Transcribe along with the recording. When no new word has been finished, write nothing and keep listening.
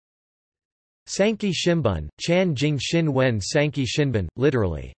Sankei Shimbun, Chan Jing Shin Wen Sankei Shinbun,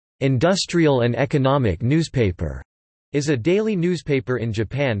 literally, industrial and economic newspaper, is a daily newspaper in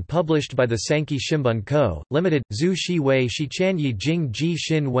Japan published by the Sankei Shimbun Co., Limited, Zhu Shi Wei Shi Chanyi Jing Ji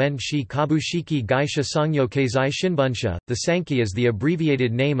Shin Wen Shi Kabushiki Gaisha Sangyo Keizai Shinbunsha. The Sankei is the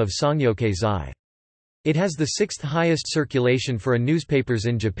abbreviated name of Sangyo Keizai. It has the sixth highest circulation for a newspapers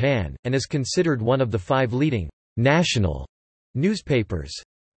in Japan, and is considered one of the 5 leading national newspapers.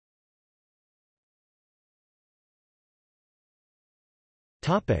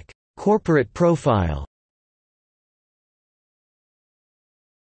 Corporate profile.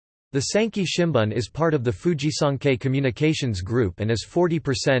 The Sankei Shimbun is part of the Fuji Sankei Communications Group and is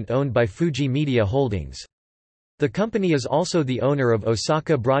 40% owned by Fuji Media Holdings. The company is also the owner of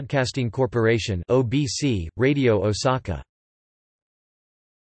Osaka Broadcasting Corporation (OBC), Radio Osaka.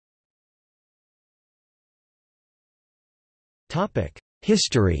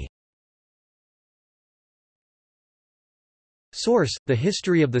 History. Source: The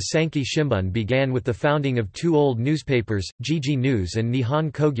history of the Sankei Shimbun began with the founding of 2 old newspapers, Jiji News and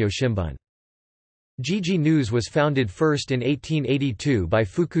Nihon Kogyo Shimbun. Jiji News was founded first in 1882 by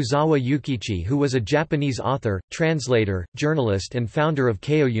Fukuzawa Yukichi, who was a Japanese author, translator, journalist and founder of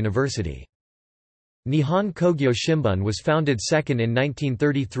Keio University. Nihon Kogyo Shimbun was founded second in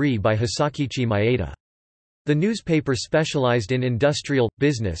 1933 by Hisakichi Maeda. The newspaper specialized in industrial,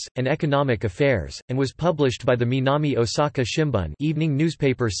 business, and economic affairs, and was published by the Minami Osaka Shimbun evening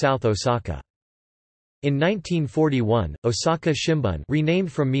newspaper South Osaka. In 1941, Osaka Shimbun,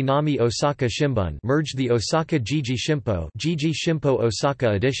 renamed from Minami Osaka Shimbun, merged the Osaka Jiji Shimpo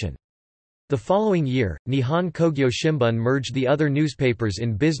Osaka edition. The following year, Nihon Kogyo Shimbun merged the other newspapers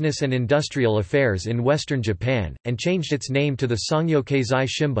in business and industrial affairs in western Japan, and changed its name to the Sangyo Keizai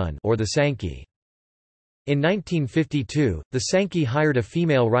Shimbun or the Sankei. In 1952, the Sankei hired a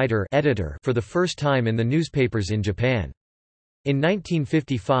female writer-editor for the first time in the newspapers in Japan. In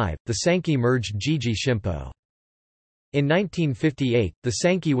 1955, the Sankei merged Jiji Shimpo. In 1958, the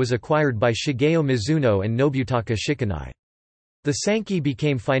Sankei was acquired by Shigeo Mizuno and Nobutaka Shikanai. The Sankei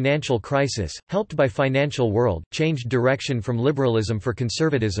became Financial Crisis, helped by Financial World, changed direction from liberalism for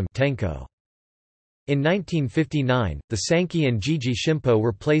conservatism Tenko. In 1959, the Sankei and Jiji Shimpo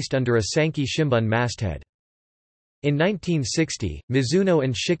were placed under a Sankei Shimbun masthead. In 1960, Mizuno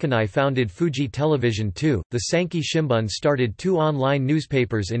and Shikanai founded Fuji Television II. The Sankei Shimbun started 2 online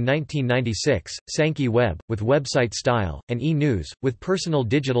newspapers in 1996, Sankei Web, with website style, and E-News, with personal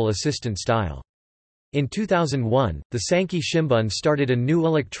digital assistant style. In 2001, the Sankei Shimbun started a new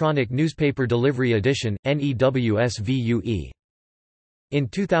electronic newspaper delivery edition, NEWSVUE. In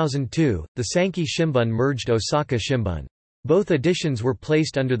 2002, the Sankei Shimbun merged Osaka Shimbun. Both editions were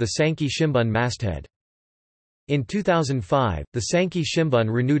placed under the Sankei Shimbun masthead. In 2005, the Sankei Shimbun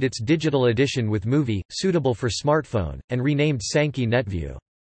renewed its digital edition with movie, suitable for smartphone, and renamed Sankei Netview.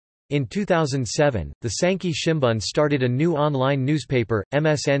 In 2007, the Sankei Shimbun started a new online newspaper,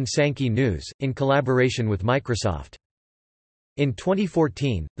 MSN Sankei News, in collaboration with Microsoft. In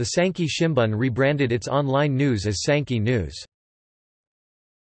 2014, the Sankei Shimbun rebranded its online news as Sankei News.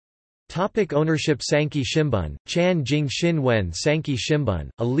 Ownership. Sankei Shimbun, Chan Jing Shin Wen Sankei Shimbun,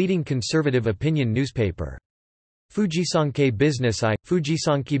 a leading conservative opinion newspaper. Fujisankei Business I,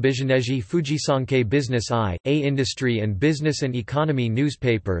 Fujisankei Bizineji Fujisankei Business I, a industry and business and economy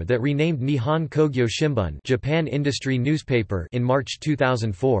newspaper that renamed Nihon Kogyo Shimbun Japan Industry Newspaper in March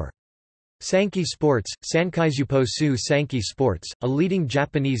 2004. Sankei Sports, Sankaizupo Sankei Sports, a leading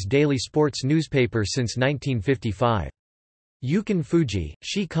Japanese daily sports newspaper since 1955. Yukan Fuji,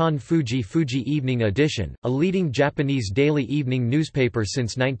 Shikan Fuji Fuji Evening Edition, a leading Japanese daily evening newspaper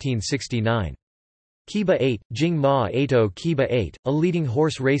since 1969. Kiba 8, Jing Ma Eito Kiba 8, a leading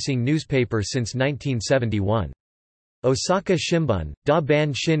horse racing newspaper since 1971. Osaka Shimbun, Da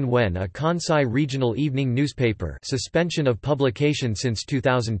Ban Shin Wen, a Kansai regional evening newspaper, suspension of publication since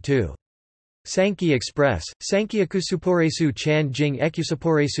 2002. Sankei Express, Sankeiakusuporesu Chan Jing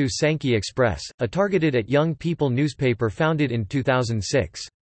Ekusuporesu Sankei Express, a targeted at young people newspaper founded in 2006.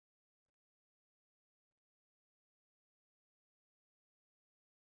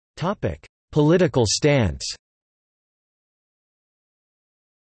 Political stance.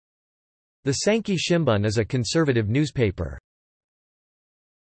 The Sankei Shimbun is a conservative newspaper.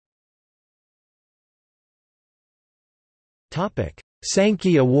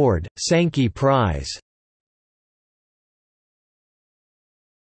 Sankei Award, Sankei Prize.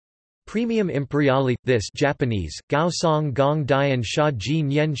 Premium Imperiale. This Japanese, Gao Song Gong Dian Sha Ji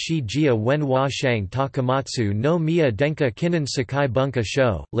Nyen Shi Jia Wen Hua Shang Takamatsu no Miya Denka Kinnen Sakai Bunka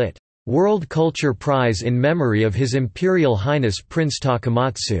Sho, lit. World Culture Prize in memory of His Imperial Highness Prince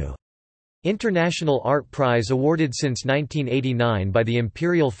Takamatsu. International Art Prize awarded since 1989 by the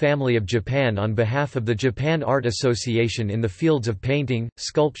Imperial Family of Japan on behalf of the Japan Art Association in the fields of painting,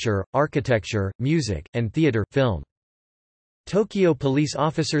 sculpture, architecture, music, and theater, film. Tokyo Police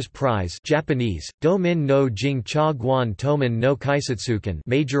Officers Prize Japanese, Do-min no Jing cha guan tomen no kaisatsuken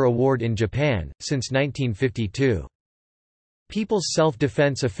major award in Japan, since 1952. People's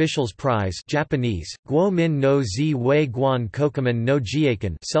Self-Defense Officials Prize Japanese, Guo-min no zi wei guan kokumen no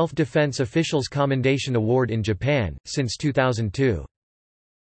jiaken Self-Defense Officials Commendation Award in Japan, since 2002.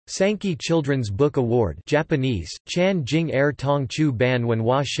 Sankei Children's Book Award Japanese, Chan Jing Er Tong Chu Ban Wen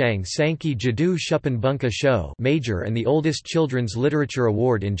Hua Shang Sankei Jadu Shupan Bunka Sho major and the oldest children's literature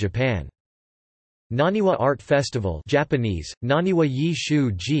award in Japan. Naniwa Art Festival Japanese, Naniwa Yi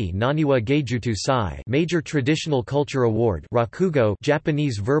Shu Ji Naniwa Geijutu Sai major traditional culture award Rakugo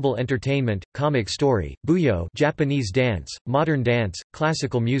Japanese verbal entertainment, comic story, Buyo Japanese dance, modern dance,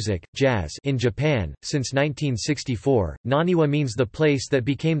 classical music, jazz in Japan, since 1964. Naniwa means the place that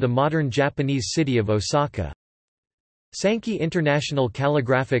became the modern Japanese city of Osaka. Sankei International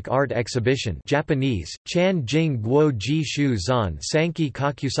Calligraphic Art Exhibition Japanese, Chan Jing Guo Ji Shu Zan Sankei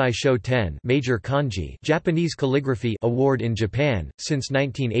Kakusai Sho Ten major kanji Japanese calligraphy award in Japan, since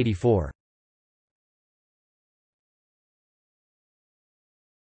 1984.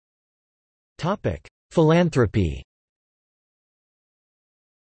 Philanthropy.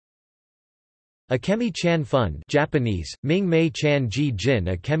 Akemi-chan Fund Japanese, Ming-mei Chan Ji Jin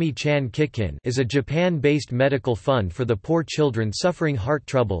Akemi-chan Kikin is a Japan-based medical fund for the poor children suffering heart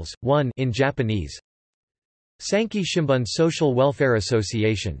troubles. In Japanese. Sankei Shimbun Social Welfare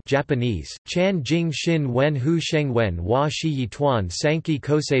Association Japanese, Chan Jing Shin Wen Hu Sheng Wen Wa Shi Yi Tuan Sankei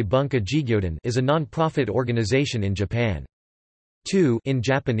Kosei Bunka Jigyoden is a non-profit organization in Japan. In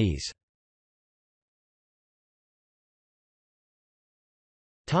Japanese.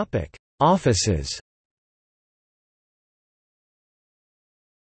 Offices.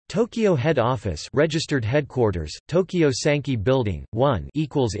 Tokyo Head Office Registered Headquarters, Tokyo Sankei Building, 1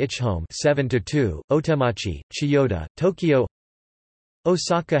 equals Ichihome 7-2, Otemachi, Chiyoda, Tokyo.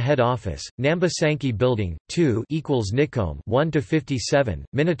 Osaka Head Office, Namba Sankei Building, 2 equals Nikkome 1-57,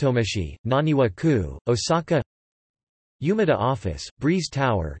 Minatomishi, Naniwa-ku, Osaka. Umeda Office, Breeze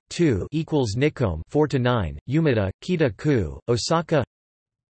Tower, 2 equals Nikkome 4-9, Umeda, Kita-ku, Osaka.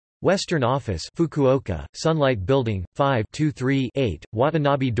 Western Office Fukuoka, Sunlight Building, 5-23-8,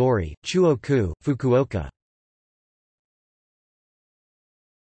 Watanabe Dori, Chuo-ku, Fukuoka.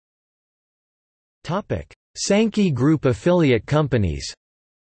 Sankei Group affiliate companies.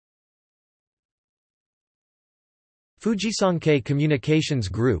 Fujisankei Communications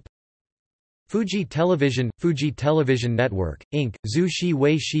Group, Fuji Television Network, Inc., Zushi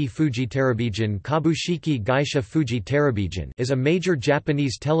Weishi Fuji Television Kabushiki Gaisha Fuji Television is a major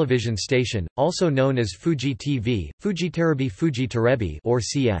Japanese television station, also known as Fuji TV, Fuji Terebi or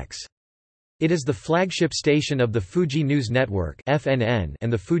CX. It is the flagship station of the Fuji News Network (FNN)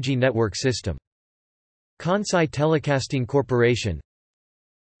 and the Fuji Network System. Kansai Telecasting Corporation,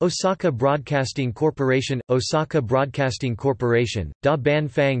 Osaka Broadcasting Corporation Da Ban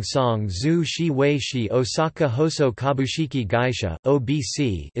Fang Song Zu Shi Wei Shi Osaka Hoso Kabushiki Gaisha,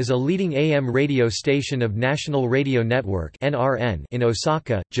 OBC is a leading AM radio station of National Radio Network (NRN) in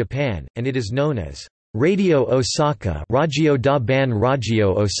Osaka, Japan, and it is known as Radio Osaka Radio Da Ban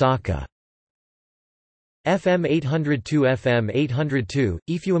Radio Osaka. FM 802 FM 802,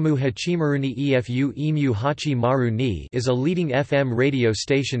 Ifuamu Hachimaruni Efu Emu Hachi Maru Ni is a leading FM radio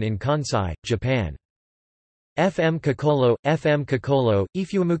station in Kansai, Japan. FM Kokoro, Ifuamu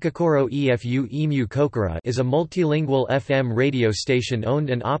Kokoro Efu Emu Kokora is a multilingual FM radio station owned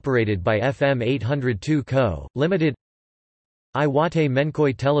and operated by FM 802 Co., Limited. Iwate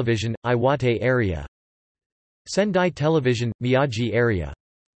Menkoi Television, Iwate Area. Sendai Television, Miyagi Area.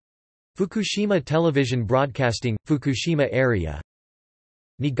 Fukushima Television Broadcasting, Fukushima Area.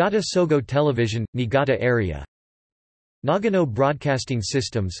 Niigata Sogo Television, Niigata Area. Nagano Broadcasting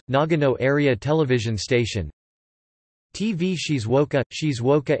Systems, Nagano Area Television Station. TV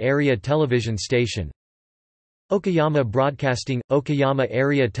Shizuoka Area Television Station. Okayama Broadcasting, Okayama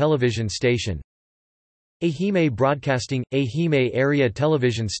Area Television Station. Ehime Broadcasting, Ehime Area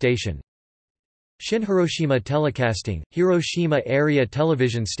Television Station. Shin Hiroshima Telecasting, Hiroshima Area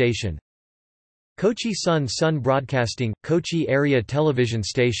Television Station. Kochi Sun Broadcasting, Kochi Area Television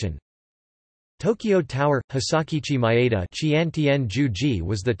Station. Tokyo Tower, Hisakichi Maeda Chiantien Juji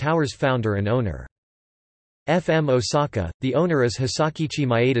was the tower's founder and owner. FM Osaka, the owner is Hisakichi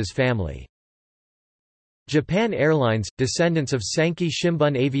Maeda's family. Japan Airlines, descendants of Sankei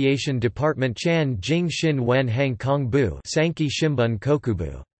Shimbun Aviation Department Chan Jing Shin Wen Hang Kong Bu Sankei Shimbun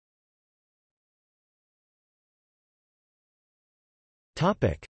Kokubu.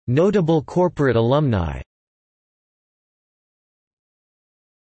 Notable corporate alumni.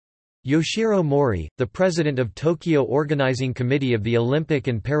 Yoshiro Mori, the president of Tokyo Organizing Committee of the Olympic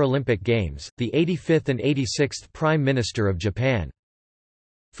and Paralympic Games, the 85th and 86th Prime Minister of Japan.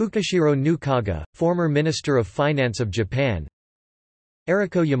 Fukushiro Nukaga, former Minister of Finance of Japan.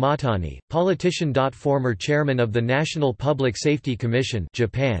 Eriko Yamatani, politician. Former chairman of the National Public Safety Commission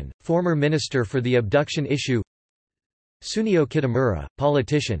Japan, former minister for the abduction issue. Sunio Kitamura,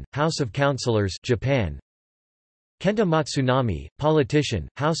 politician, House of Councillors Japan. Kenta Matsunami, politician,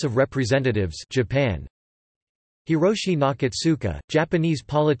 House of Representatives Japan. Hiroshi Nakatsuka, Japanese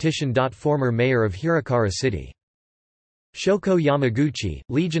politician. Former mayor of Hirakara City. Shoko Yamaguchi,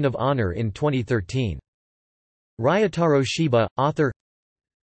 Legion of Honor in 2013. Ryotaro Shiba, author.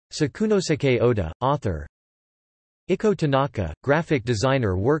 Sakunosuke Oda, author. Iko Tanaka, graphic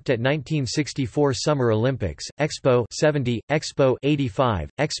designer, worked at 1964 Summer Olympics, Expo 70, Expo 85,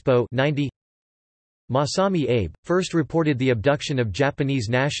 Expo 90. Masami Abe, first reported the abduction of Japanese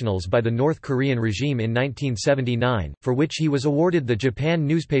nationals by the North Korean regime in 1979, for which he was awarded the Japan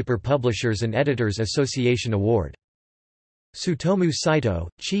Newspaper Publishers and Editors Association Award. Tsutomu Saito,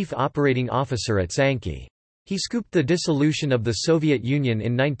 chief operating officer at Sankei. He scooped the dissolution of the Soviet Union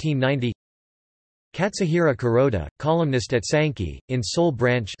in 1990. Katsuhira Kuroda, columnist at Sankei, in Seoul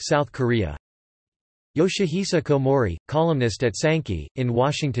Branch, South Korea. Yoshihisa Komori, columnist at Sankei, in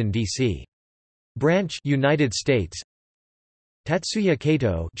Washington, D.C. Branch, United States. Tatsuya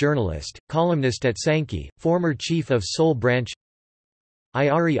Kato, journalist, columnist at Sankei, former chief of Seoul Branch.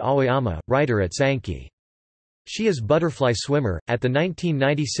 Iari Aoyama, writer at Sankei. She is butterfly swimmer, at the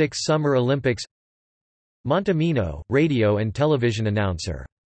 1996 Summer Olympics. Montemino, radio and television announcer.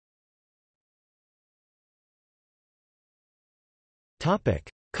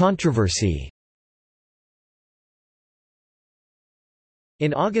 Controversy.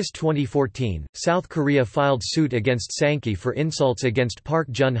 In August 2014, South Korea filed suit against Sankei for insults against Park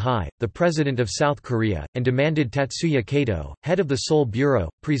Geun-hye, the president of South Korea, and demanded Tatsuya Kato, head of the Seoul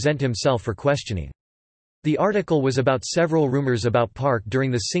bureau, present himself for questioning. The article was about several rumors about Park during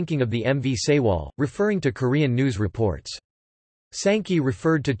the sinking of the MV Sewol, referring to Korean news reports. Sankei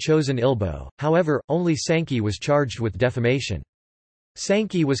referred to Chosun Ilbo, however, only Sankei was charged with defamation.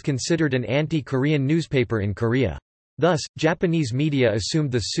 Sankei was considered an anti-Korean newspaper in Korea. Thus, Japanese media assumed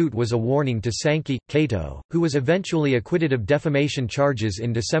the suit was a warning to Sankei. Kato, who was eventually acquitted of defamation charges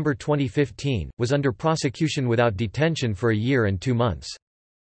in December 2015, was under prosecution without detention for a year and 2 months.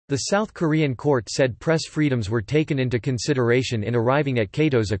 The South Korean court said press freedoms were taken into consideration in arriving at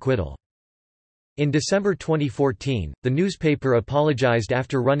Kato's acquittal. In December 2014, the newspaper apologized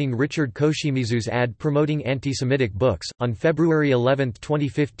after running Richard Koshimizu's ad promoting anti-Semitic books. On February 11,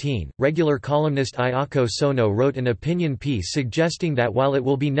 2015, regular columnist Ayako Sono wrote an opinion piece suggesting that while it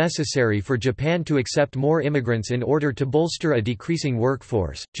will be necessary for Japan to accept more immigrants in order to bolster a decreasing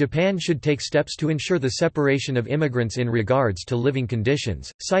workforce, Japan should take steps to ensure the separation of immigrants in regards to living conditions,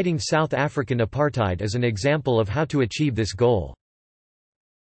 citing South African apartheid as an example of how to achieve this goal.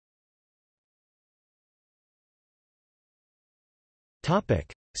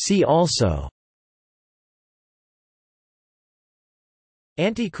 See also: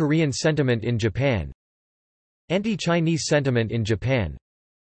 Anti-Korean sentiment in Japan, Anti-Chinese sentiment in Japan,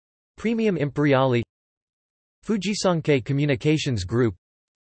 Premium Imperiale, Fujisankei Communications Group,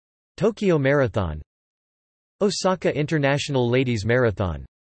 Tokyo Marathon, Osaka International Ladies Marathon,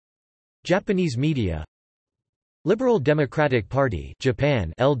 Japanese media, Liberal Democratic Party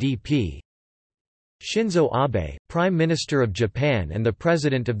Japan LDP, Shinzo Abe, Prime Minister of Japan and the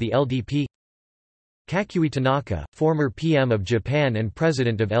President of the LDP. Kakui Tanaka, former PM of Japan and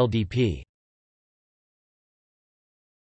President of LDP.